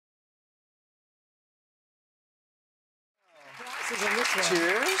glasses on this one.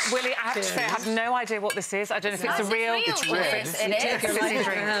 Cheers. Willie, I have to say, I have no idea what this is. I don't know if it's a real... It's red. Take your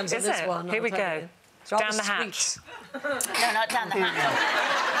right hands on this one. Here we go. Down the hatch. No, not down the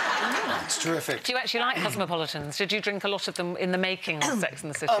hatch. It's terrific. Do you actually like Cosmopolitans? Did you drink a lot of them in the making of Sex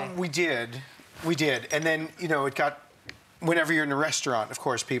and the City? We did. We did. And then, you know, it got... Whenever you're in a restaurant, of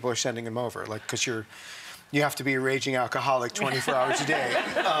course, people are sending them over, like, because you have to be a raging alcoholic 24 hours a day.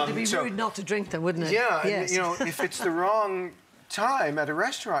 It'd be rude not to drink them, wouldn't it? Yeah, yes. and, you know, if it's the wrong time at a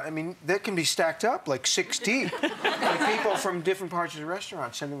restaurant, I mean, they can be stacked up like 6 deep. Like people from different parts of the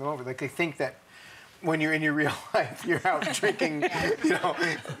restaurant sending them over. Like they think that when you're in your real life, you're out drinking, you know,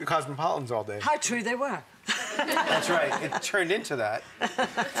 Cosmopolitans all day. How true they were. That's right. It turned into that.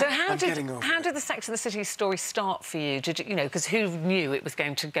 So how did the Sex and the City story start for you? Did you know, because who knew it was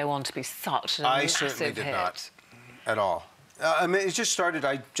going to go on to be such a massive hit? I certainly did not, at all. I mean, it just started.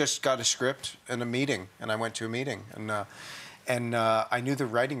 I just got a script and a meeting, and I went to a meeting, and I knew the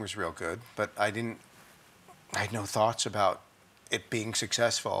writing was real good, but I had no thoughts about it being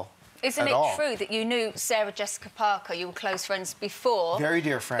successful. Isn't it true that you knew Sarah Jessica Parker? You were close friends before. Very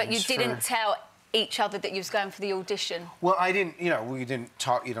dear friends. But you didn't tell each other that you was going for the audition. Well, I didn't. You know, we didn't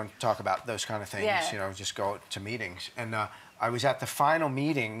talk. You don't talk about those kind of things. Yeah. You know, just go to meetings. And I was at the final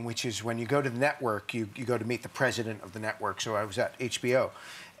meeting, which is when you go to the network, you go to meet the president of the network. So I was at HBO,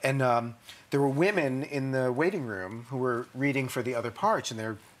 and there were women in the waiting room who were reading for the other parts, and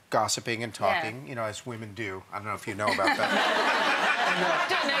they're gossiping and talking. Yeah. You know, as women do. I don't know if you know about that.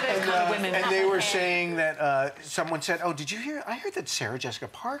 Don't know those kind of women. And they were saying that someone said, "Oh, did you hear? I heard that Sarah Jessica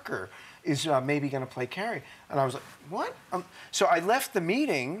Parker is maybe going to play Carrie." And I was like, "What?" So I left the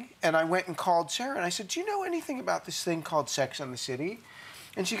meeting and I went and called Sarah and I said, "Do you know anything about this thing called Sex and the City?"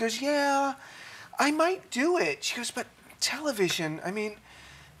 And she goes, "Yeah, I might do it." She goes, "But television, I mean,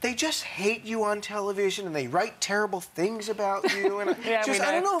 they just hate you on television and they write terrible things about you." And yeah, she goes,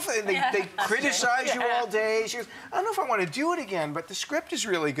 "I don't know if they criticize you all day." She goes, "I don't know if I want to do it again, but the script is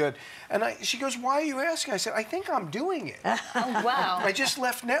really good." And she goes, "Why are you asking?" I said, "I think I'm doing it." Oh, wow. I just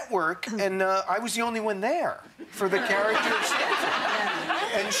left network and I was the only one there for the character of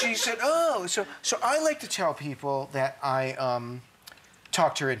Stanford. And she said, "Oh, so I like to tell people that I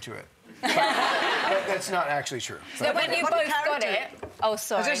talked her into it." But that's not actually true. So when you both got it... Oh,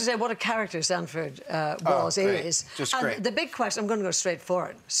 sorry. I was just to say what a character Stanford is. Just and great. The big question, I'm going to go straight for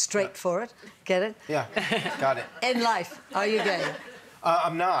it. Straight for it. Get it? Yeah, got it. In life, are you gay?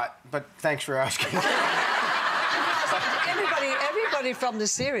 I'm not, but thanks for asking. Everybody from the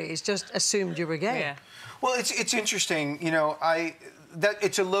series just assumed you were gay. Yeah. Well, it's interesting, you know.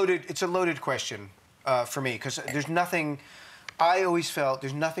 It's a loaded question for me because there's nothing. I always felt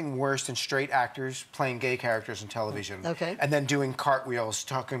there's nothing worse than straight actors playing gay characters on television, and then doing cartwheels,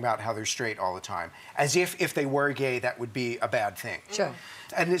 talking about how they're straight all the time, as if they were gay, that would be a bad thing. Sure.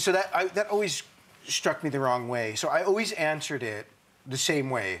 And so that always struck me the wrong way. So I always answered it the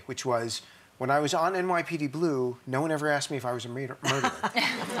same way, which was, when I was on NYPD Blue, no one ever asked me if I was a murderer.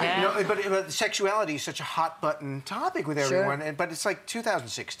 Yeah. You know, but sexuality is such a hot button topic with everyone. Sure. But it's like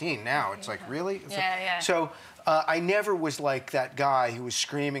 2016 now. It's like, really? It's yeah. So I never was like that guy who was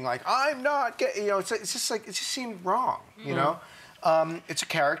screaming like, "I'm not gay." You know, it's just like, it just seemed wrong. You know, it's a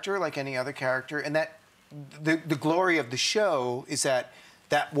character like any other character, and that the glory of the show is that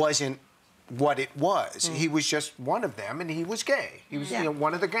wasn't what it was. He was just one of them, and he was gay. He was, you know,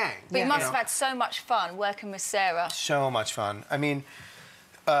 one of the gang. But you must have had so much fun working with Sarah. So much fun. I mean,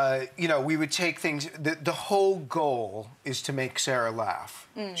 you know, we would take things. The whole goal is to make Sarah laugh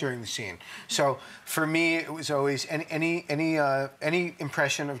during the scene. So for me, it was always any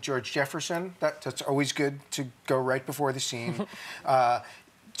impression of George Jefferson. That's always good to go right before the scene.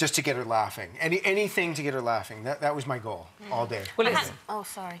 Just to get her laughing. Anything to get her laughing. That was my goal all day. Well, it's... Oh,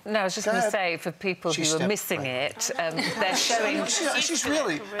 sorry. No, I was just going to say, for people who are missing it, they're showing... She's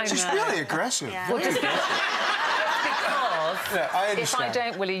really aggressive. Yeah. Well, just because I understand. if I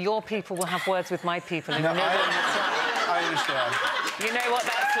don't, Willie, your people will have words with my people. And No, you know what that's like. I understand. You know what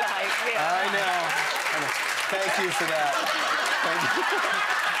that's like. Yeah. I know. Thank you for that. Thank you.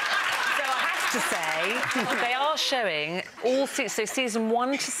 So I have to say, they are showing all so season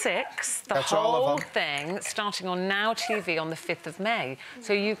 1 to 6, the whole thing, starting on Now TV on the 5th of May.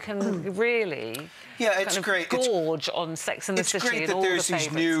 So you can really it's great. gorge on Sex and the City. It's great that there's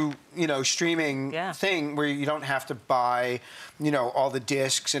these new, you know, streaming thing where you don't have to buy, you know, all the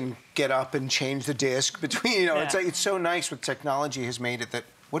discs and get up and change the disc between. You know, it's so nice what technology has made it that.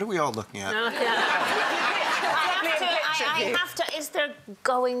 What are we all looking at? I have to. Is there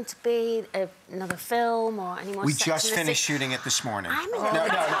going to be another film or any more? We just finished shooting it this morning. I'm no.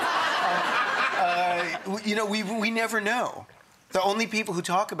 You know, we never know. The only people who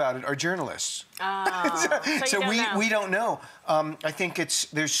talk about it are journalists. So we don't know. I think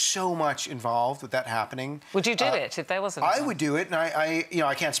there's so much involved with that happening. Would you do it if there wasn't? I would do it, and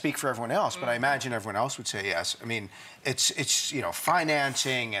I can't speak for everyone else, but I imagine everyone else would say yes. I mean, it's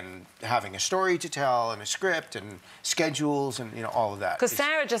financing and having a story to tell and a script and schedules and all of that. Because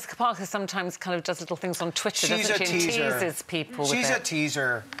Sarah Jessica Parker sometimes kind of does little things on Twitter, doesn't she? And teases people with it. She's a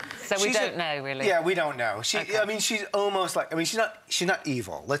teaser. So we don't know really. Yeah, we don't know. I mean, she's almost like. I mean, she's not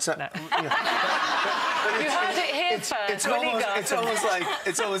evil. Let's not. No. You heard it here first.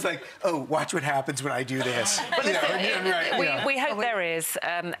 It's almost like, oh, watch what happens when I do this. We hope there is,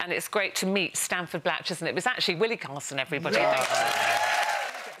 and it's great to meet Stanford Blatch, isn't it? It was actually Willie Garson, everybody.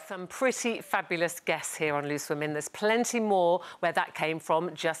 Some pretty fabulous guests here on Loose Women. There's plenty more where that came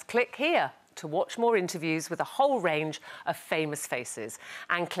from. Just click here to watch more interviews with a whole range of famous faces.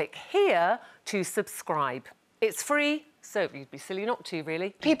 And click here to subscribe. It's free, so you'd be silly not to,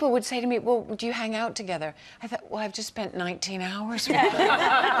 really. People would say to me, well, do you hang out together? I thought, well, I've just spent 19 hours with them.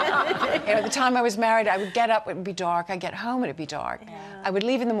 At the time I was married, I would get up, it would be dark. I'd get home, it'd be dark. Yeah. I would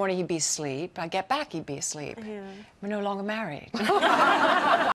leave in the morning, he'd be asleep. I'd get back, he'd be asleep. Yeah. We're no longer married.